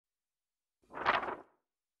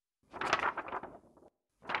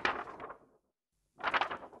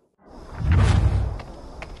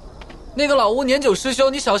那个老吴年久失修，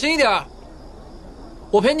你小心一点。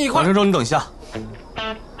我陪你一块。马上找你等一下。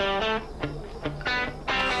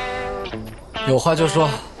有话就说。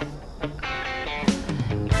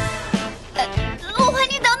陆回，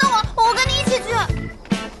你等等我，我跟你一起去。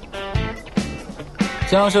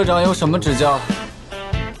江社长有什么指教？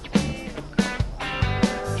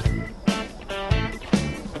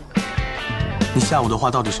你下午的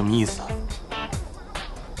话到底什么意思？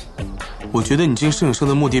我觉得你进摄影社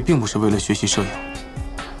的目的并不是为了学习摄影，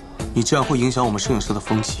你这样会影响我们摄影社的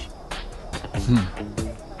风气。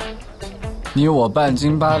你我半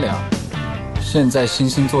斤八两，现在惺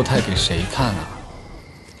惺作态给谁看啊？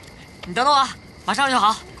你等等我，马上就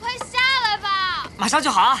好。快下来吧！马上就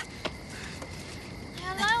好啊！哎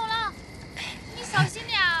呀，来我了，你小心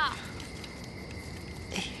点啊！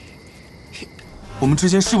我们之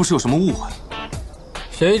间是不是有什么误会？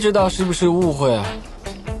谁知道是不是误会啊？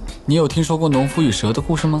你有听说过农夫与蛇的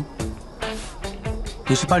故事吗？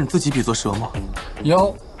你是把你自己比作蛇吗？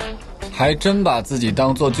有，还真把自己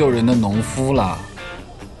当做救人的农夫啦。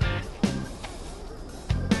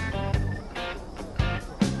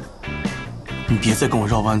你别再跟我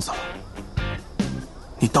绕弯子了，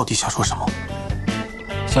你到底想说什么？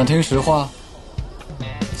想听实话？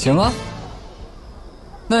行啊，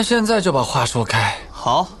那现在就把话说开。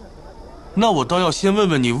好，那我倒要先问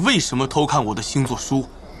问你，为什么偷看我的星座书？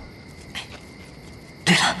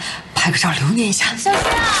对了，拍个照留念一下。小心啊！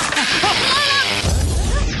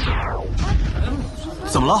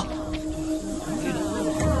怎么了？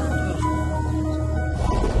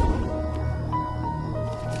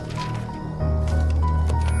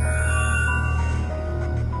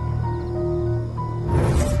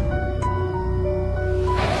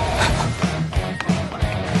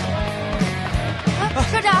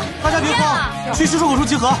社长，大家别慌，去十出口处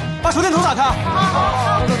集合，把手电筒打开。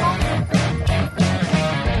好。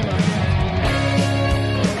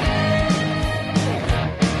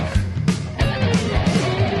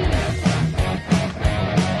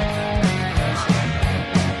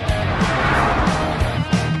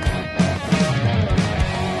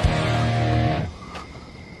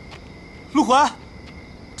陆回，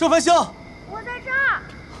郑繁星，我在这儿。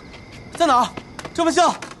在哪儿？郑繁星，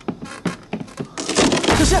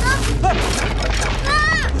小心！哎，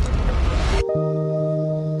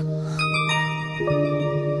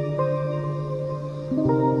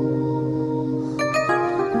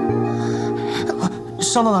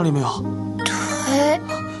伤到哪里没有？腿。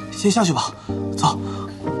先下去吧，走。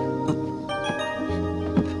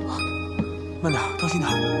慢点，当心点。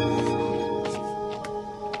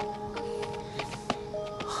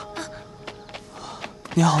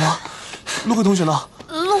你好吗？陆回同学呢？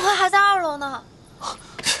陆回还在2楼呢。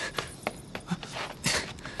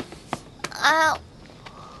哎呀！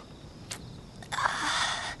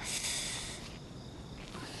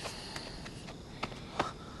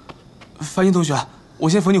繁星同学，我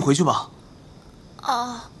先扶你回去吧。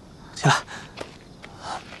哦。起来。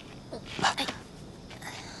来，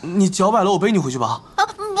你脚崴了，我背你回去吧。啊，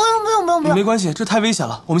不用。没关系，这太危险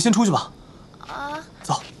了，我们先出去吧。啊。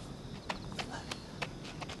走。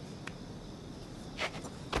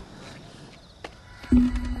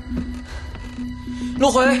陆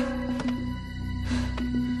回，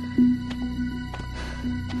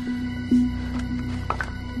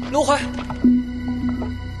陆回，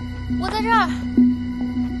我在这儿。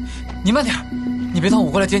你慢点，你别当我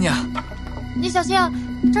过来接你啊！你小心啊，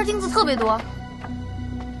这儿钉子特别多。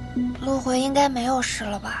陆回应该没有事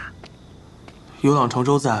了吧？有朗常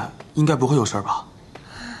州在，应该不会有事吧？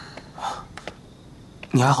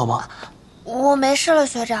你还好吗？我没事了，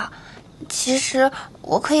学长。其实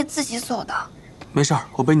我可以自己走的。没事儿，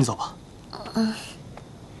我背你走吧。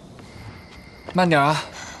慢点啊，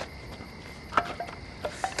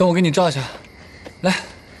等我给你照一下。来，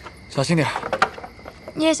小心点。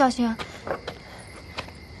你也小心啊。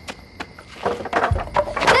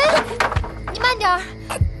哎，你慢点儿。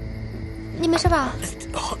你没事吧？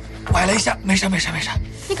崴了一下，没事。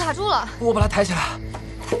你卡住了。我把它抬起来，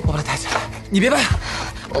你别掰，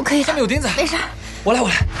我可以的。上面有钉子。没事。我来。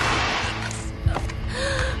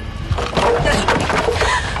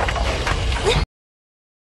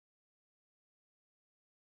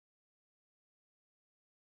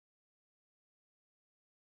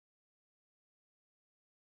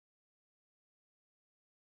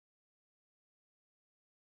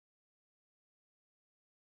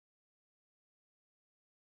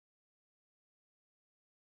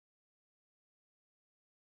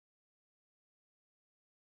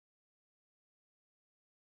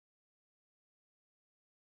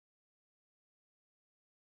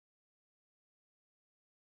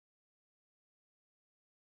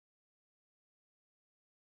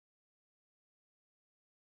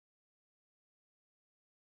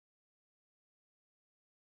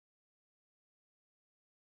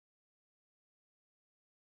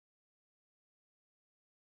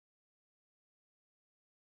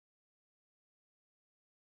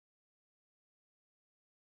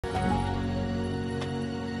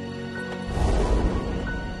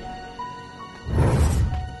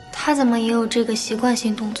他怎么也有这个习惯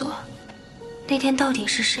性动作？那天到底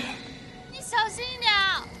是谁？你小心一点。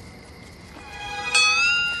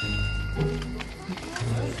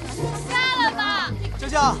下了吧。佳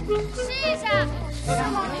佳，试一下。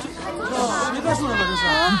别再说了吧，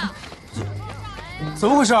这是。怎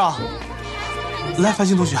么回事啊？来，繁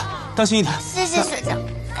星同学，当心一点。谢谢学长。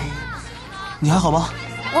你还好吗？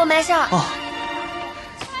我没事。哦。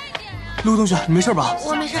陆同学，你没事吧？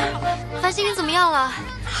我没事。繁星，你怎么样了？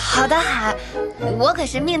好的很，我可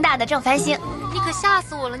是命大的郑繁星。你可吓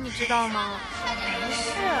死我了，你知道吗？没事。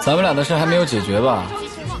咱们俩的事还没有解决吧？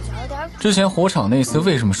之前火场那次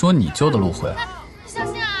为什么说你救的陆回？小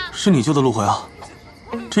心啊！是你救的陆回啊，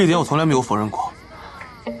这一点我从来没有否认过。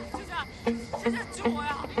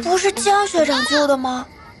不是江学长救的吗？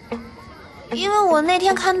因为我那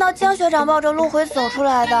天看到江学长抱着陆回走出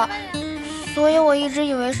来的，所以我一直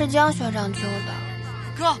以为是江学长救的。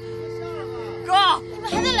哥，你们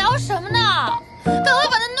还在聊什么呢？赶快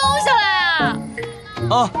把他弄下来啊！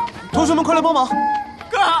啊，同学们快来帮忙！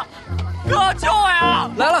哥，救我呀！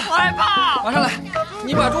来了，我害怕。马上来，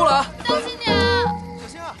你把住了啊！小心点啊！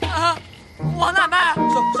啊，往哪迈？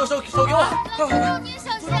手给我，快！你也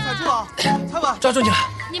小心啊！踩住啊！踩稳！抓住你了！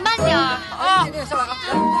你慢点儿。啊，下来啊！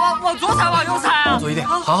我左踩往右踩啊！左一点，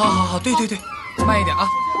好，对，慢一点啊！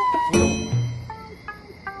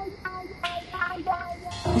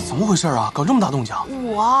你怎么回事啊？搞这么大动静！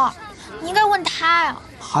你应该问他呀。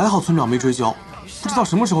还好村长没追究，不知道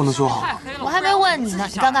什么时候能修好。我还没问你呢，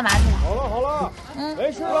你刚干嘛去了？好了，没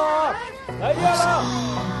事了，来电了。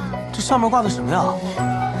这上面挂的什么呀？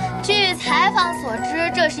据采访所知，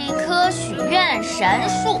这是一棵许愿神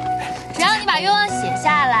树，只要你把愿望写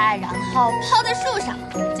下来，然后抛在树上，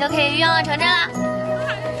就可以愿望成真啦。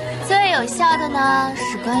最有效的呢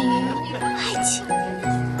是关于爱情。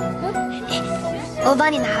我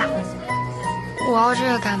帮你拿了。我要这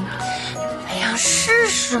个干嘛？哎呀，试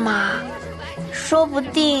试嘛，说不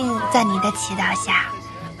定在你的祈祷下，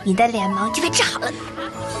你的脸盲就被治好了。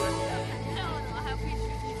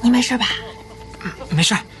你没事吧？没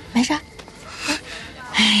事。没事。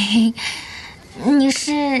哎，你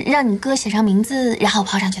是让你哥写上名字，然后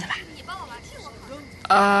抛上去的吧？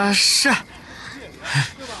是。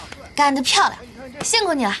干得漂亮，辛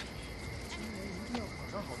苦你了。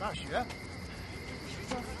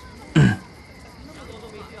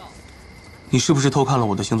你是不是偷看了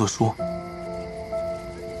我的星座书？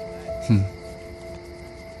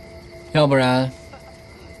要不然，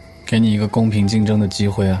给你一个公平竞争的机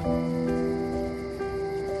会啊！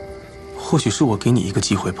或许是我给你一个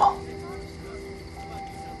机会吧。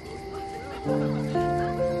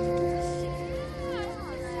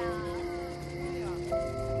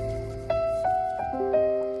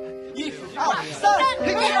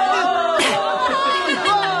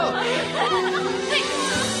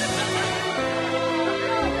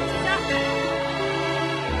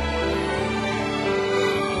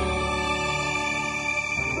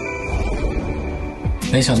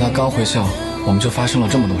没想到刚回校，我们就发生了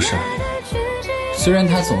这么多事儿。虽然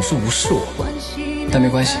他总是无视我，但没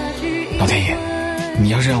关系。老天爷，你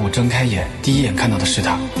要是让我睁开眼，第一眼看到的是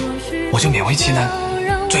他，我就勉为其难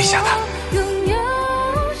追一下他。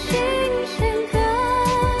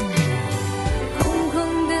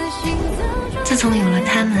自从有了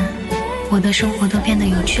他们，我的生活都变得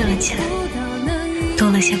有趣了起来，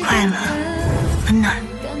多了些快乐、温暖。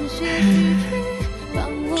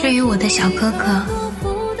至于我的小哥哥，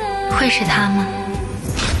会是他吗？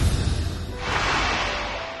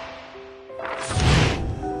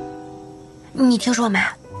你听说没？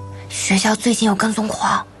学校最近有跟踪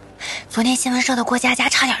狂，昨天新闻社的郭佳佳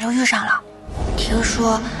差点就遇上了。听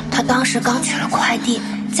说他当时刚取了快递，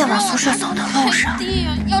在往宿舍走的路上。快递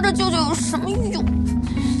要这舅舅有什么用？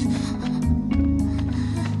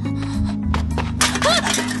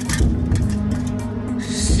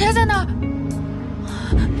谁在那儿？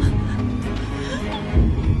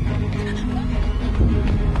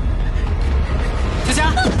佳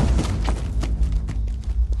佳，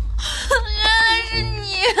原来是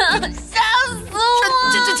你啊！吓死我了！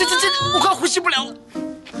这，我快呼吸不了了。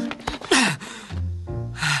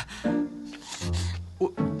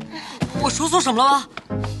我说错什么了吗？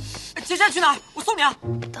佳佳去哪儿？我送你啊！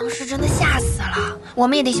当时真的吓死了，我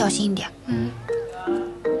们也得小心一点。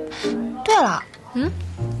对了，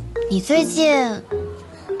你最近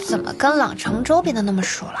怎么跟朗城周变得那么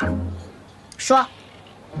熟了？说。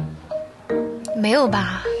没有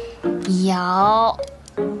吧？有。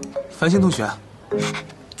繁星同学，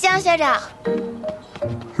江学长，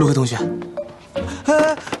陆黑同学，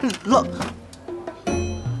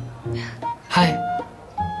嗨，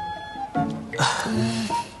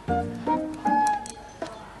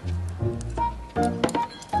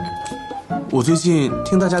我最近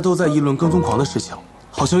听大家都在议论跟踪狂的事情，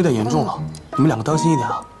好像有点严重了，你们两个当心一点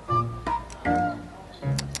啊。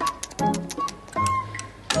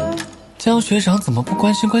江学长怎么不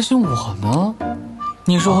关心关心我呢？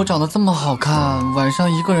你说我长得这么好看，晚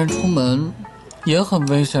上一个人出门也很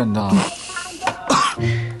危险的，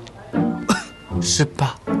是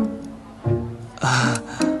吧？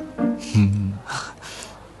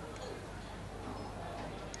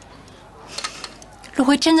陆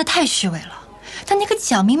辉真的太虚伪了，他那个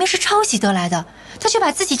奖明明是抄袭得来的，他却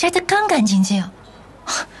把自己摘得干干净净。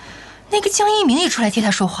那个江一鸣也出来替他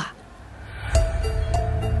说话。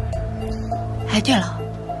哎，对了，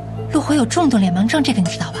陆辉有重度脸盲症，这个你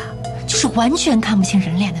知道吧？就是完全看不清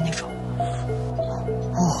人脸的那种。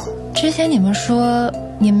之前你们说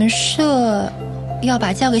你们社要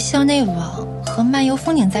把交给校内网和漫游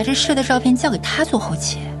风景杂志社的照片交给他做后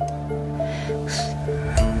期，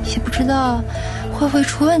也不知道会不会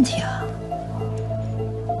出问题啊？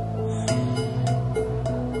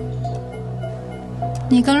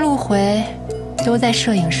你跟陆回都在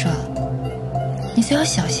摄影社，你最好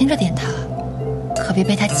小心着点他，可别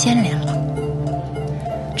被他牵连了。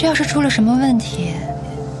这要是出了什么问题，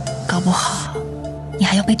搞不好你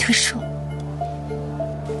还要被退社。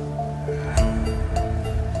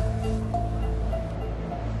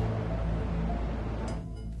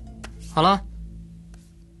好了，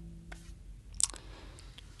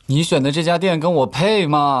你选的这家店跟我配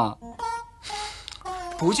吗？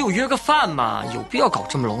不就约个饭吗？有必要搞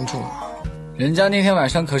这么隆重吗？人家那天晚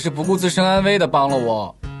上可是不顾自身安危的帮了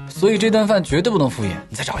我，所以这顿饭绝对不能敷衍。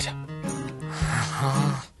你再找一下。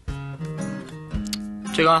啊，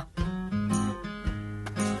这个，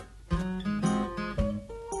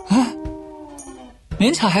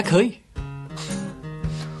勉强还可以。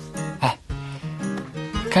哎，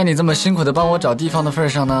看你这么辛苦的帮我找地方的份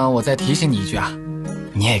上呢，我再提醒你一句啊，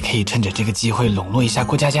你也可以趁着这个机会笼络一下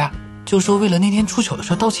郭佳佳，就说为了那天出糗的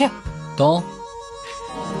事道歉，懂？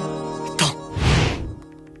懂。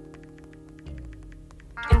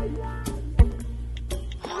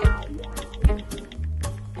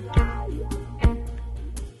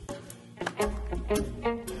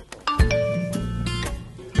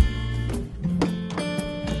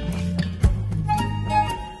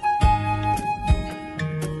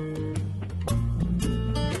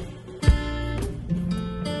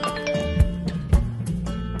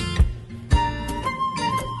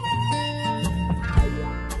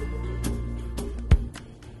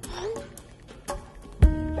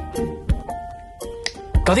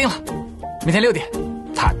搞定了，明天6点，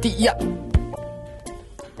塔地亚。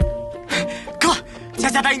哥，佳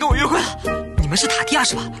佳答应跟我约会了。你们是塔地亚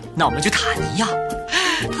是吧？那我们就塔尼亚。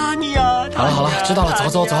塔尼亚。好了好了，知道了，走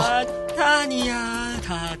走走。塔尼亚，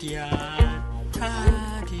塔地亚，塔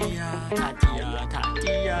地亚，塔地亚，塔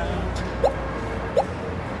地亚。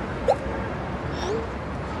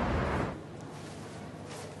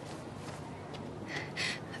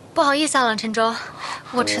不好意思啊，冷晨舟，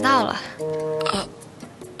我迟到了。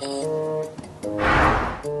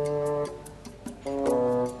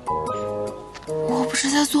我不是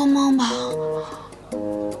在做梦吧？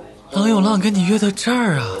郎永浪跟你约到这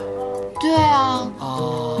儿啊？对啊。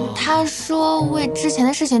哦。他说为之前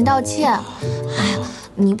的事情道歉。哎呀，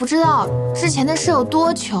你不知道之前的事有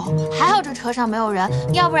多糗，还好这车上没有人，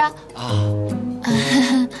要不然……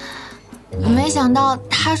没想到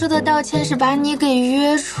他说的道歉是把你给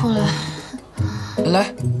约出来。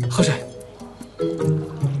来，喝水。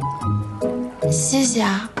谢谢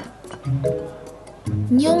啊。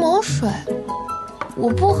柠檬水，我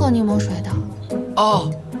不喝柠檬水的。哦，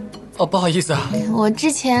不好意思啊。我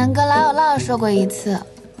之前跟郎有浪说过一次，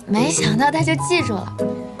没想到他就记住了。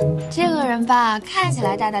这个人吧，看起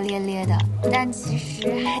来大大咧咧的，但其实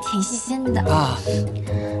还挺细心的啊。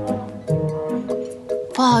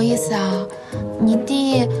不好意思啊，你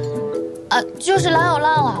弟，就是郎有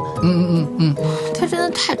浪了。他真的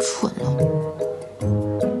太蠢了。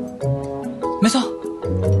没错，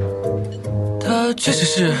他确实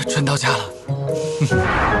是蠢到家了。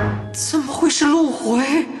怎么会是陆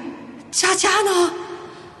回？佳佳呢？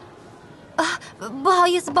不好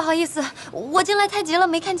意思，不好意思，我进来太急了，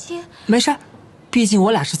没看清。没事，毕竟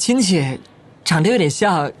我俩是亲戚，长得有点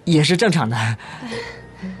像也是正常的。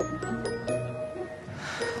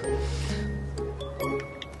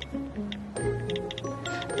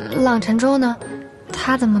冷晨舟呢？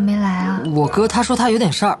他怎么没来啊？我哥他说他有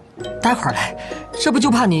点事儿，待会儿来。这不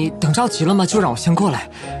就怕你等着急了吗？就让我先过来。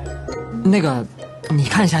那个，你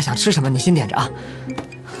看一下想吃什么，你先点着啊。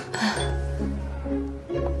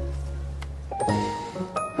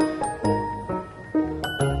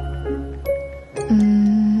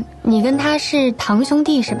你跟跟他是堂兄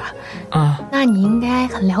弟是吧？啊，那你应该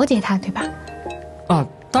很了解他，对吧？啊，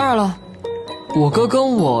当然了，我哥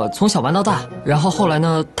跟我从小玩到大，然后后来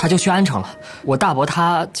呢，他就去安城了。我大伯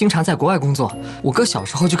他经常在国外工作，我哥小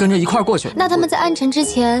时候就跟着一块儿过去。那他们在安城之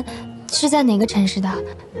前是在哪个城市的？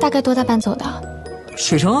大概多大搬走的？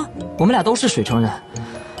水城啊，我们俩都是水城人。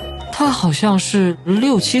他好像是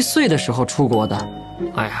6、7岁的时候出国的，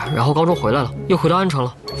哎呀，然后高中回来了，又回到安城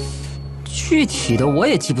了。具体的我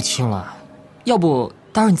也记不清了，要不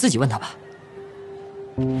待会儿你自己问他吧。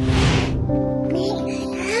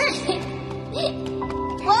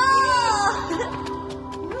哇！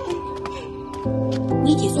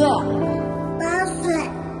你几岁啊？8岁。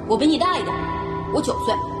我比你大一点，我9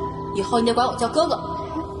岁，以后你得管我叫哥哥。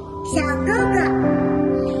小哥哥。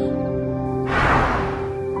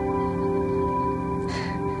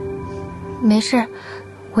没事，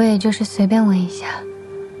我也就是随便问一下。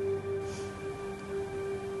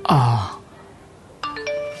啊。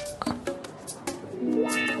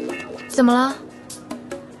怎么了？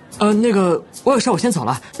那个我有事，我先走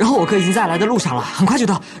了。然后我哥已经在来的路上了，很快就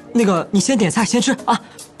到。那个你先点菜，先吃啊。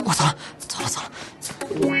我走了，走了，走了。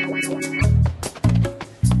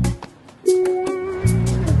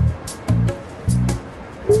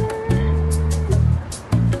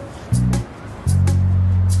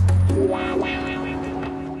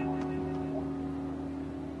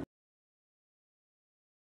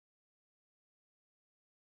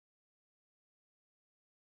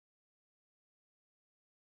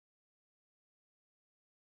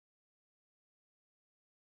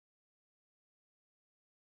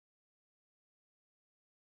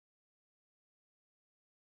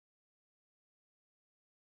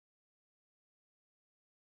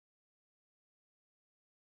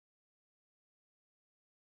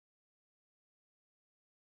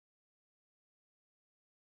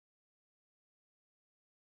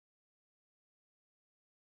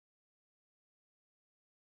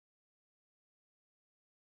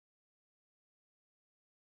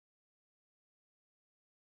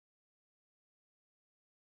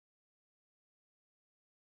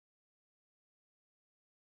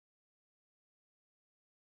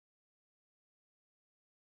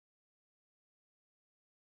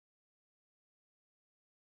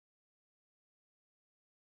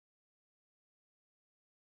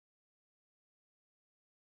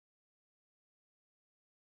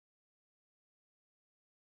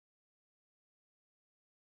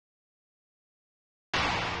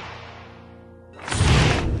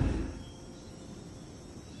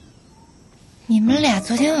你们俩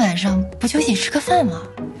昨天晚上不就一起吃个饭吗？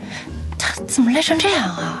他怎么累成这样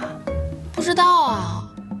啊？不知道啊，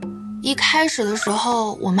一开始的时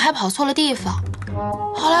候我们还跑错了地方，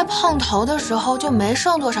后来碰头的时候就没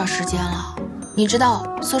剩多少时间了。你知道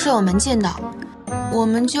宿舍有门禁的，我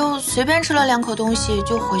们就随便吃了2口东西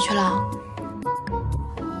就回去了。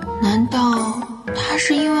难道他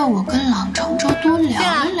是因为我跟郎承洲多聊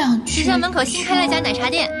了2句？学校门口新开了一家奶茶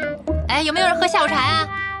店，哎，有没有人喝下午茶啊？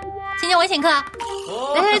今天我请客，来，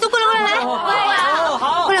都过来，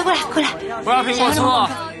过来，不要苹果醋。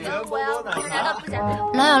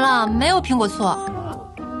郎有郎没有苹果醋，来，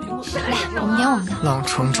我们点我们的。郎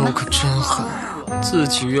承洲可真狠啊，自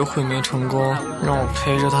己约会没成功，让我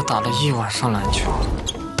陪着他打了1晚上篮球。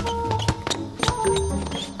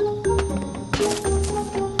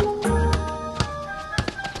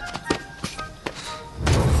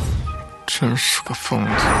真是个疯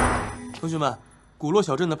子。同学们，古洛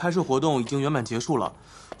小镇的拍摄活动已经圆满结束了，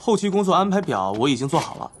后期工作安排表我已经做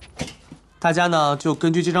好了，大家呢就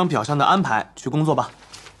根据这张表上的安排去工作吧。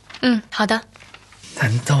好的。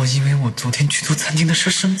难道因为我昨天去做餐厅的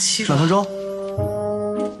事生气了？郎承洲，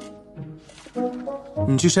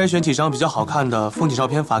你去筛选几张比较好看的风景照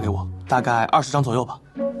片发给我，大概20张左右吧。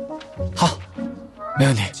好，没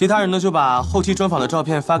问题。其他人呢就把后期专访的照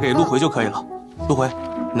片发给陆回就可以了。陆回，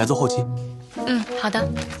你来做后期。好的。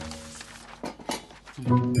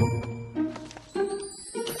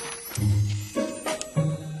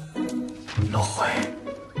陆回，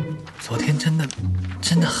昨天真的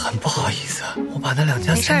很不好意思，我把那2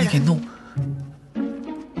家餐厅给弄。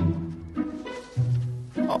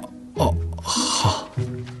好。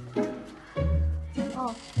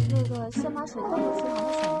那个先把水烫和食堂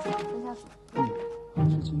的选择分下水。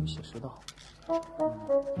是基于写实的。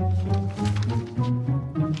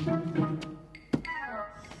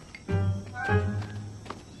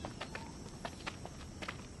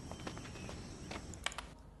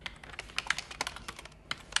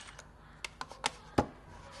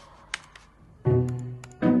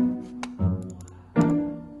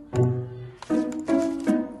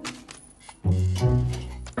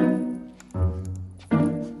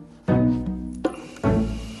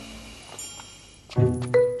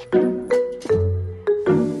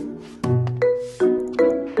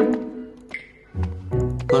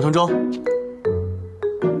程舟，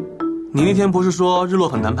你那天不是说日落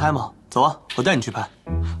很难拍吗？走啊，我带你去拍。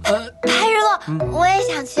拍日落，我也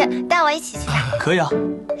想去，带我一起去啊。可以啊。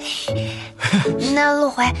那陆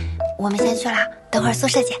回，我们先去了，等会儿宿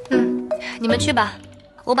舍见。你们去吧，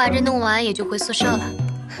我把这弄完也就回宿舍了，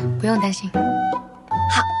不用担心。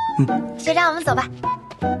好，学长，我们走吧。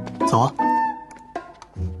走啊。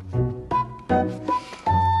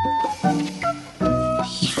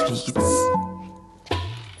一人一词。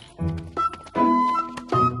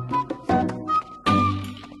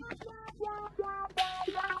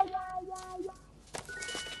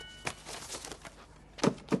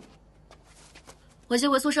我先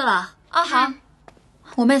回宿舍了。啊，好，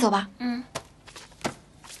我们也走吧。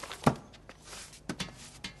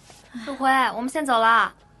陆回，我们先走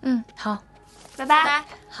了。好，拜拜。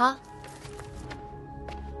好。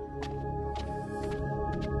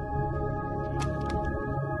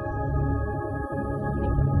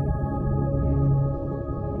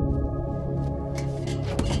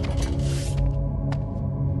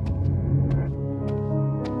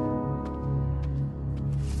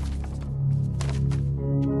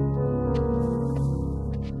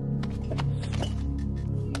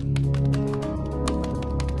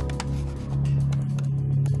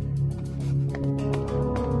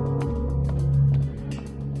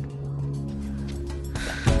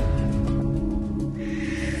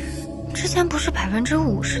之前不是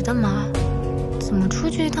50%的吗？怎么出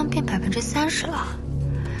去一趟变30%了？